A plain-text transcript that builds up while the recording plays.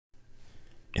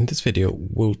In this video,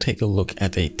 we'll take a look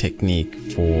at a technique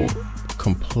for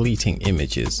completing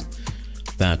images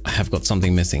that have got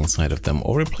something missing inside of them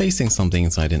or replacing something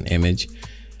inside an image.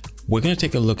 We're going to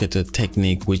take a look at a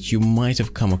technique which you might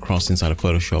have come across inside of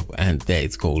Photoshop, and there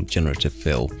it's called Generative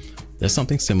Fill. There's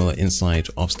something similar inside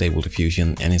of Stable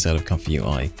Diffusion and inside of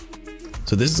ComfyUI.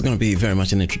 So this is going to be very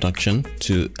much an introduction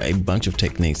to a bunch of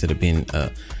techniques that have been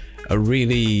a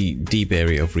really deep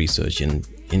area of research in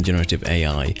generative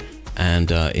AI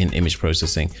and in image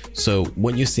processing. So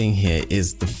what you're seeing here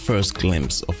is the first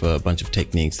glimpse of a bunch of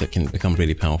techniques that can become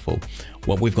really powerful.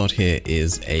 What we've got here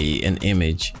is an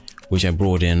image which I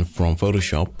brought in from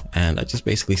Photoshop, and I just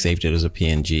basically saved it as a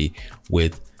PNG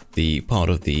with the part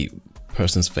of the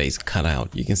person's face cut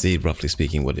out. You can see, roughly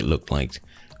speaking, what it looked like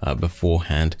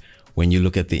beforehand when you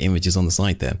look at the images on the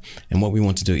side there. And what we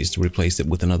want to do is to replace it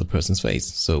with another person's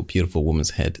face. So beautiful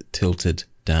woman's head tilted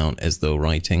down as though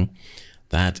writing.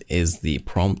 That is the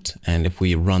prompt, and if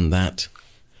we run that,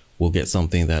 we'll get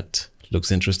something that looks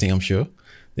interesting, I'm sure.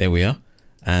 There we are.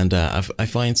 And I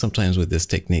find sometimes with this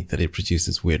technique that it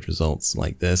produces weird results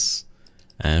like this.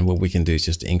 And what we can do is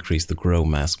just increase the grow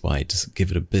mask by just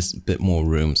give it a bit more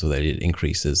room so that it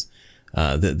increases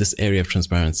this area of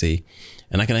transparency.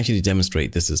 And I can actually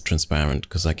demonstrate this as transparent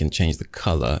because I can change the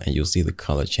color, and you'll see the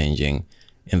color changing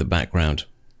in the background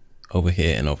over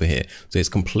here and over here. So it's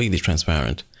completely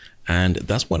transparent. And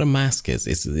that's what a mask is.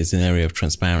 It's an area of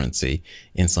transparency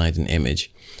inside an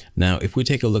image. Now, if we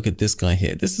take a look at this guy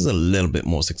here, this is a little bit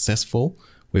more successful.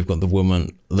 We've got the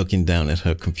woman looking down at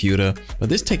her computer, but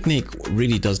this technique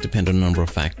really does depend on a number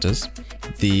of factors.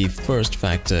 The first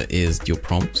factor is your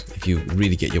prompt. If you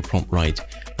really get your prompt right,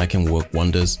 that can work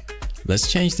wonders.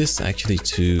 Let's change this actually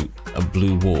to a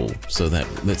blue wall so that,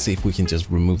 let's see if we can just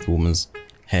remove the woman's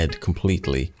head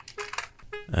completely.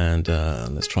 And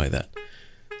let's try that.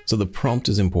 So the prompt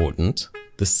is important.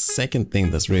 The second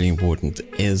thing that's really important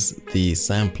is the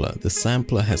sampler. The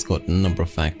sampler has got a number of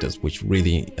factors which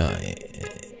really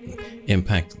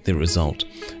impact the result.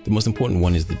 The most important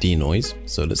one is the denoise.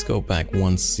 So let's go back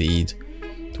one seed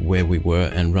to where we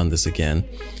were and run this again.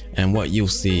 And what you'll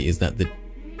see is that the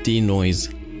denoise,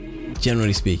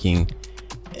 generally speaking,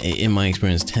 in my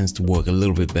experience, tends to work a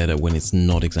little bit better when it's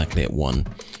not exactly at 1.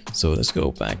 So let's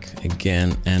go back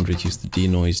again and reduce the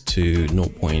denoise to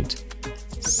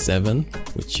 0.7,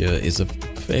 which is a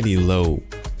fairly low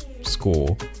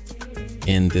score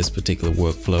in this particular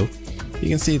workflow. You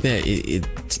can see there it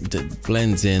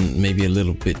blends in maybe a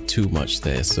little bit too much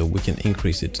there, so we can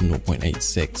increase it to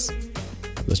 0.86.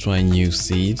 Let's try a new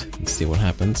seed and see what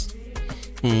happens.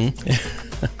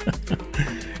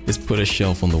 Let's put a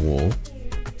shelf on the wall.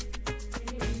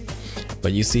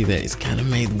 But you see that it's kind of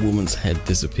made the woman's head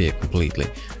disappear completely.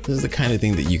 This is the kind of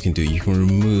thing that you can do. You can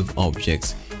remove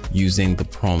objects using the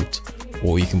prompt,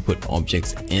 or you can put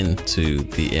objects into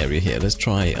the area here. Let's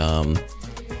try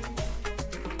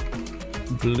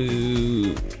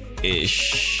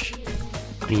blue-ish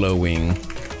glowing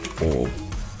orb.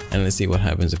 And let's see what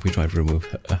happens if we try to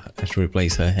remove to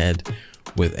replace her head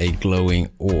with a glowing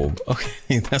orb.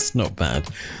 Okay, that's not bad.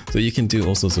 So you can do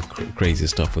all sorts of crazy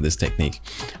stuff with this technique.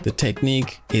 The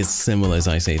technique is similar, as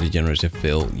I say, to Generative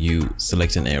Fill. You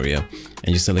select an area,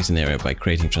 and you select an area by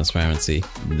creating transparency.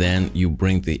 Then you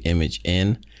bring the image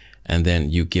in, and then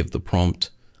you give the prompt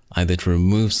either to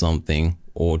remove something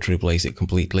or to replace it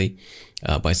completely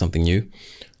by something new.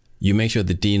 You make sure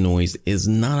the denoise is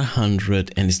not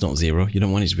 100 and it's not 0. You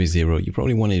don't want it to be 0. You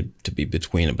probably want it to be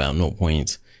between about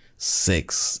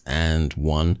 0.6 and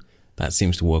 1. That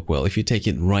seems to work well. If you take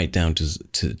it right down to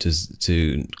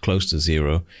close to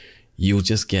 0, you'll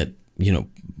just get, you know,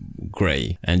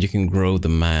 gray, and you can grow the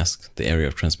mask, the area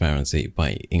of transparency,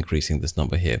 by increasing this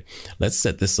number here. Let's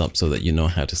set this up so that you know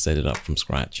how to set it up from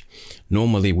scratch.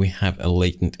 Normally we have a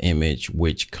latent image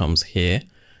which comes here,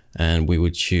 and we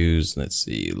would choose, let's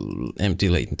see, empty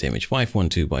latent image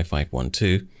 512 by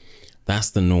 512. That's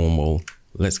the normal.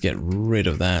 Let's get rid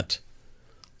of that.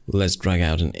 Let's drag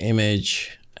out an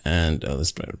image, and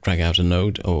let's drag out a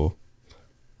node or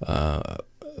a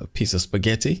piece of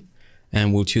spaghetti,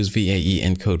 and we'll choose VAE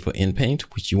encode for in paint,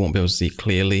 which you won't be able to see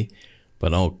clearly,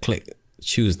 but I'll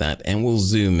choose that, and we'll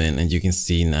zoom in, and you can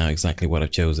see now exactly what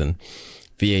I've chosen.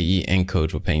 VAE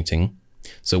encode for painting.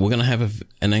 So we're going to have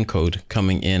an encode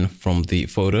coming in from the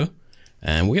photo,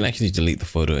 and we can actually delete the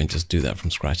photo and just do that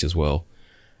from scratch as well.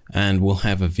 And we'll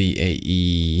have a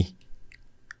VAE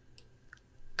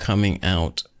coming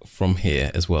out from here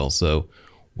as well. So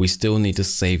we still need to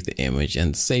save the image,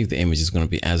 and save the image is going to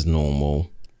be as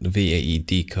normal. The VAE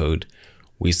decode,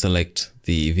 we select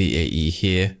the VAE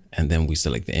here, and then we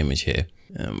select the image here.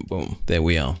 Boom, there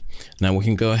we are. Now we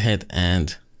can go ahead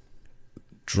and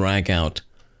drag out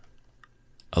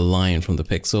a line from the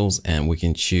pixels and we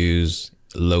can choose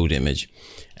load image.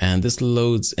 And this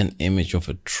loads an image of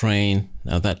a train.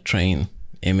 Now that train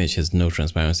image has no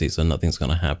transparency, so nothing's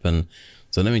going to happen.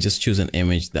 So let me just choose an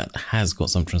image that has got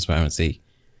some transparency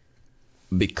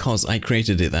because I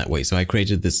created it that way. So I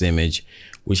created this image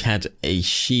which had a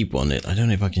sheep on it. I don't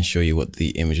know if I can show you what the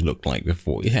image looked like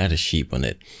before. It had a sheep on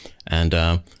it. And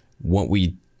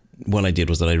what I did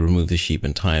was that I removed the sheep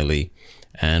entirely.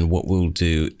 And what we'll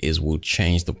do is we'll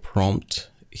change the prompt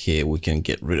here. We can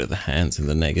get rid of the hands in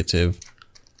the negative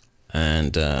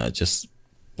and just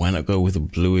why not go with a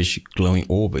bluish glowing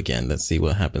orb again? Let's see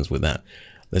what happens with that.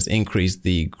 Let's increase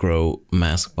the grow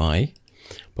mask by,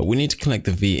 but we need to connect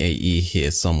the VAE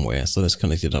here somewhere. So let's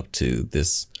connect it up to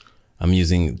this. I'm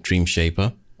using Dream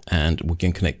Shaper and we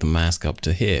can connect the mask up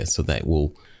to here so that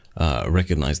will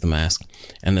recognize the mask.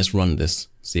 And let's run this,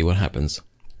 see what happens.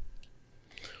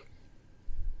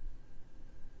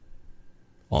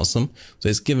 Awesome. So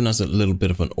it's given us a little bit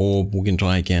of an orb. We can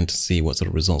try again to see what sort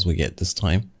of results we get this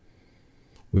time.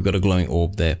 We've got a glowing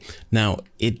orb there. Now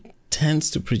it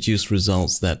tends to produce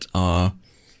results that are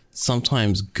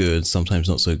sometimes good, sometimes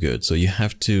not so good. So you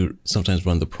have to sometimes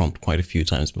run the prompt quite a few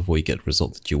times before you get the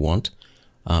result that you want.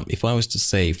 If I was to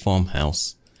say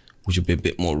farmhouse, which would be a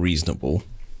bit more reasonable.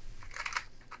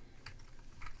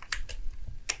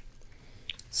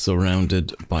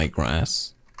 Surrounded by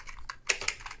grass.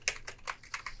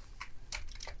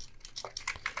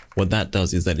 What that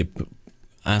does is that it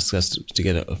asks us to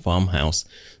get a farmhouse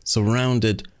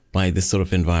surrounded by this sort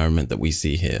of environment that we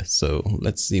see here. So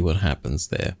let's see what happens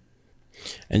there.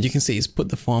 And you can see it's put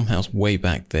the farmhouse way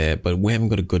back there, but we haven't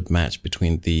got a good match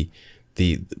between the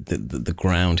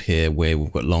ground here where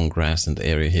we've got long grass and the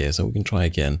area here. So we can try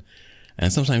again.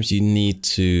 And sometimes you need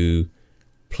to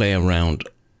play around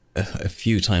a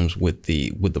few times with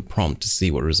the prompt to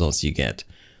see what results you get.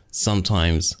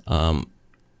 Sometimes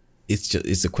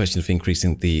it's a question of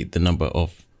increasing the number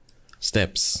of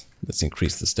steps. Let's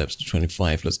increase the steps to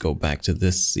 25. Let's go back to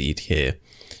this seed here.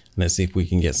 Let's see if we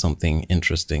can get something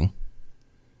interesting.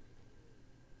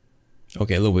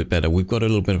 Okay, a little bit better. We've got a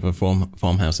little bit of a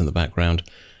farmhouse in the background,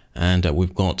 and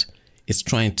it's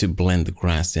trying to blend the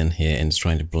grass in here, and it's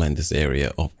trying to blend this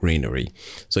area of greenery.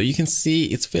 So you can see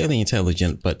it's fairly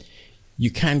intelligent, but you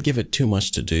can't give it too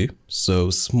much to do. So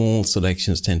small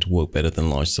selections tend to work better than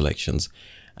large selections.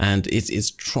 And it's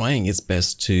trying its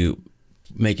best to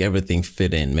make everything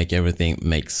fit in, make everything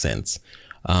make sense.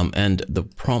 And the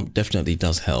prompt definitely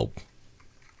does help.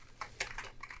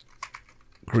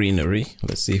 Greenery,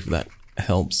 let's see if that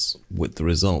helps with the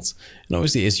results. And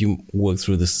obviously as you work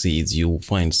through the seeds, you'll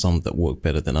find some that work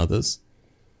better than others.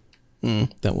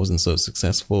 That wasn't so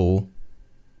successful.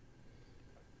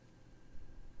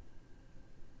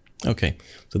 Okay,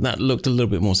 so that looked a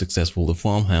little bit more successful. The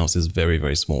farmhouse is very,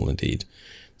 very small indeed.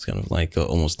 It's kind of like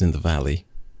almost in the valley.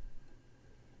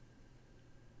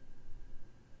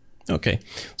 Okay,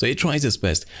 so it tries its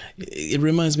best. It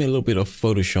reminds me a little bit of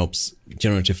Photoshop's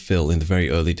Generative Fill in the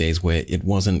very early days where it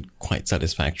wasn't quite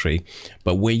satisfactory,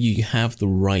 but where you have the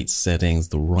right settings,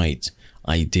 the right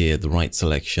idea, the right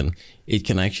selection, it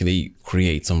can actually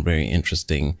create some very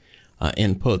interesting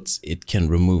inputs. It can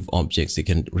remove objects, it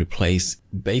can replace,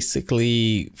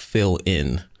 basically fill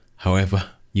in however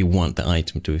you want the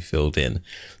item to be filled in.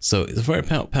 So it's a very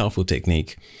powerful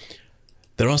technique.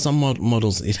 There are some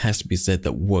models, it has to be said,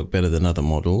 that work better than other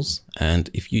models. And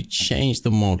if you change the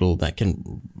model, that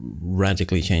can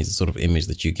radically change the sort of image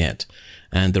that you get.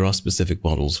 And there are specific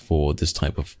models for this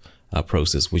type of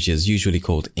process, which is usually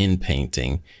called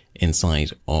in-painting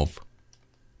inside of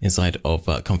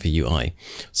ComfyUI.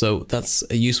 So that's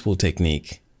a useful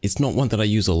technique. It's not one that I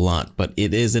use a lot, but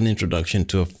it is an introduction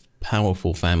to a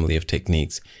powerful family of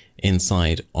techniques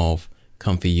inside of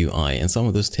ComfyUI. And some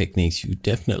of those techniques you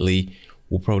definitely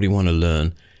will probably want to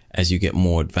learn as you get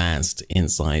more advanced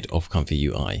inside of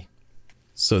ComfyUI.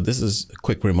 So this is a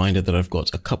quick reminder that I've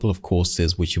got a couple of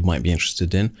courses which you might be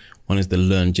interested in. One is the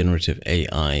Learn Generative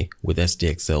AI with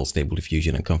SDXL, Stable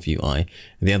Diffusion, and ComfyUI.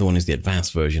 And the other one is the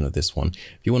advanced version of this one.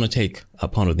 If you want to take a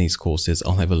part of these courses,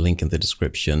 I'll have a link in the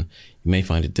description. You may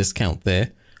find a discount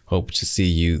there. Hope to see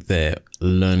you there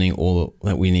learning all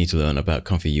that we need to learn about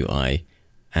ComfyUI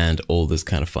and all this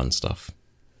kind of fun stuff.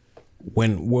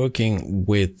 When working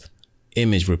with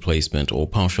image replacement or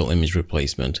partial image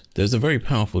replacement, there's a very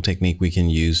powerful technique we can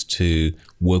use to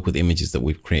work with images that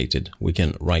we've created. We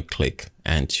can right click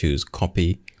and choose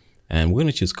copy, and we're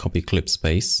going to choose copy clip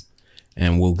space,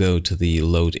 and we'll go to the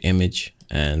load image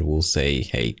and we'll say,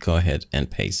 hey, go ahead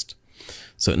and paste.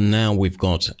 So now we've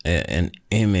got an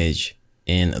image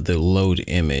in the load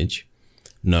image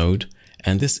node,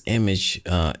 And this image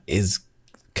is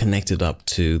connected up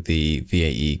to the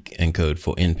VAE encode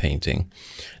for inpainting.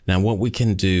 Now what we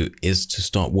can do is to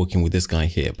start working with this guy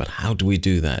here, but how do we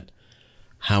do that?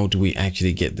 How do we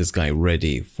actually get this guy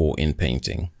ready for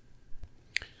inpainting?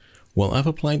 Well, I've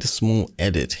applied a small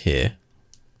edit here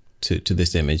to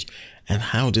this image. And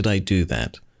how did I do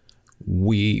that?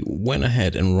 We went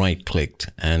ahead and right clicked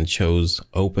and chose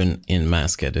open in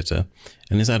mask editor.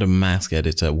 And inside of mask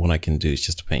editor, what I can do is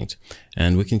just paint.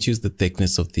 And we can choose the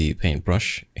thickness of the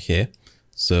paintbrush here.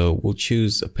 So we'll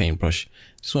choose a paintbrush.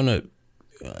 Just want to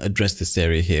address this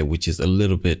area here, which is a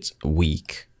little bit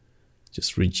weak.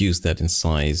 Just reduce that in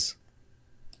size.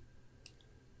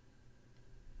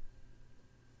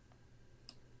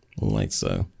 Like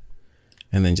so.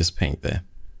 And then just paint there.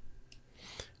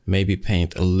 Maybe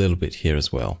paint a little bit here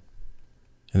as well.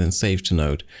 And then save to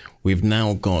node. We've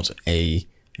now got an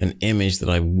image that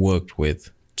I've worked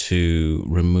with to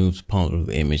remove part of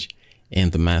the image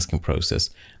in the masking process.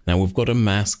 Now we've got a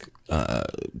mask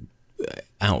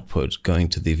output going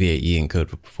to the VAE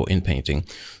encode for inpainting.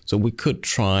 So we could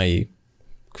try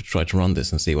to run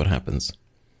this and see what happens.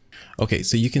 Okay,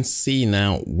 so you can see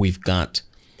now we've got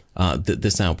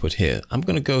this output here. I'm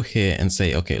going to go here and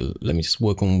say, okay, let me just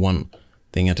work on one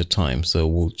thing at a time. So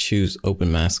we'll choose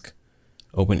open mask,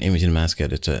 open image in mask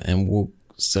editor, and we'll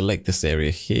select this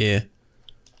area here.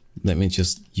 Let me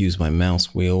just use my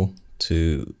mouse wheel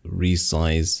to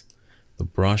resize the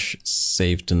brush,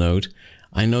 save to node.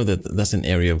 I know that that's an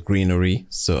area of greenery,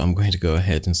 so I'm going to go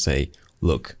ahead and say,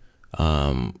 look,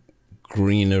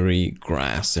 greenery,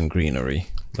 grass and greenery.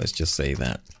 Let's just say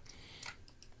that.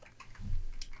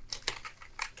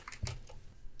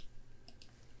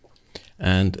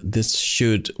 And this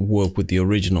should work with the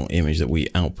original image that we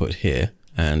output here.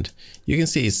 And you can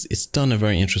see it's done a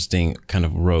very interesting kind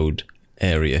of road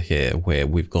area here where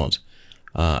we've got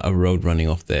a road running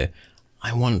off there.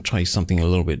 I want to try something a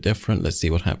little bit different. Let's see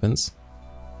what happens.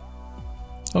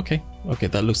 Okay,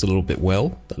 that looks a little bit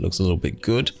well. That looks a little bit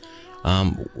good.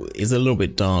 It's a little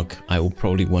bit dark. I will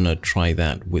probably want to try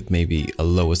that with maybe a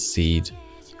lower seed,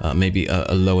 maybe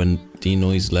a lower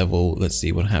denoise level. Let's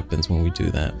see what happens when we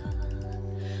do that.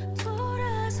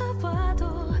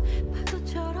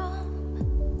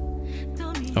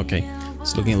 Okay,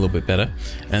 it's looking a little bit better.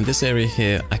 And this area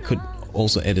here, I could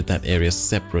also edit that area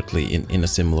separately in a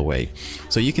similar way.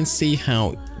 So you can see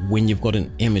how when you've got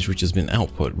an image which has been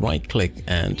output, right click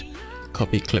and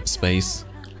copy clip space,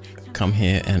 come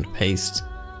here and paste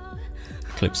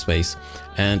clip space.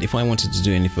 And if I wanted to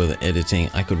do any further editing,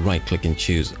 I could right click and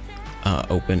choose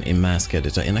open in mask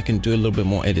editor, and I can do a little bit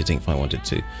more editing if I wanted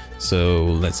to. So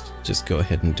let's just go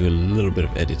ahead and do a little bit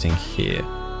of editing here.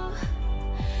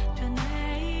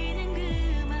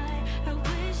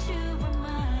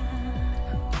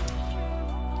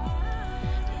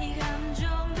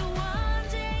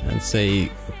 And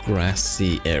say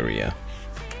grassy area.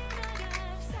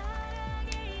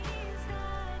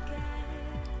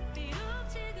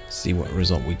 See what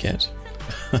result we get.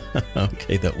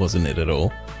 Okay, that wasn't it at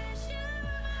all.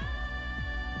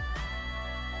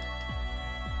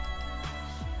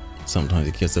 Sometimes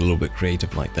it gets a little bit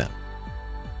creative like that.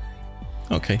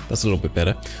 Okay, that's a little bit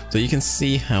better. So you can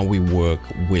see how we work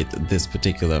with this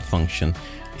particular function.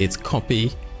 It's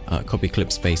copy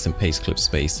clip space and paste clip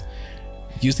space.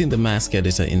 Using the mask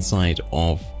editor inside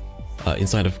of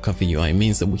ComfyUI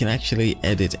means that we can actually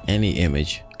edit any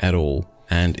image at all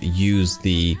and use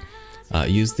the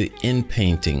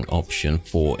in-painting option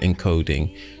for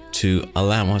encoding to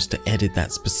allow us to edit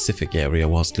that specific area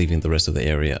whilst leaving the rest of the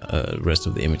area, rest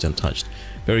of the image untouched.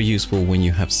 Very useful when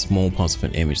you have small parts of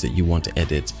an image that you want to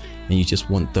edit and you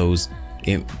just want those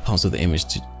parts of the image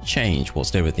to change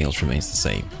whilst everything else remains the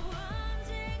same.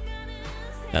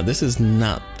 Now this is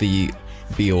not the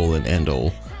be-all and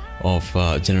end-all of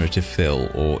generative fill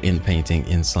or in-painting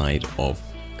inside of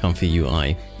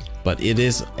ComfyUI, but it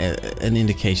is an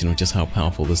indication of just how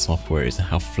powerful the software is and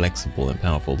how flexible and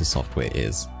powerful the software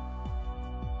is.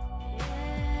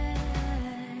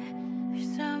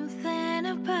 Something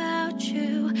about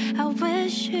you, I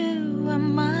wish you were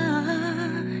mine.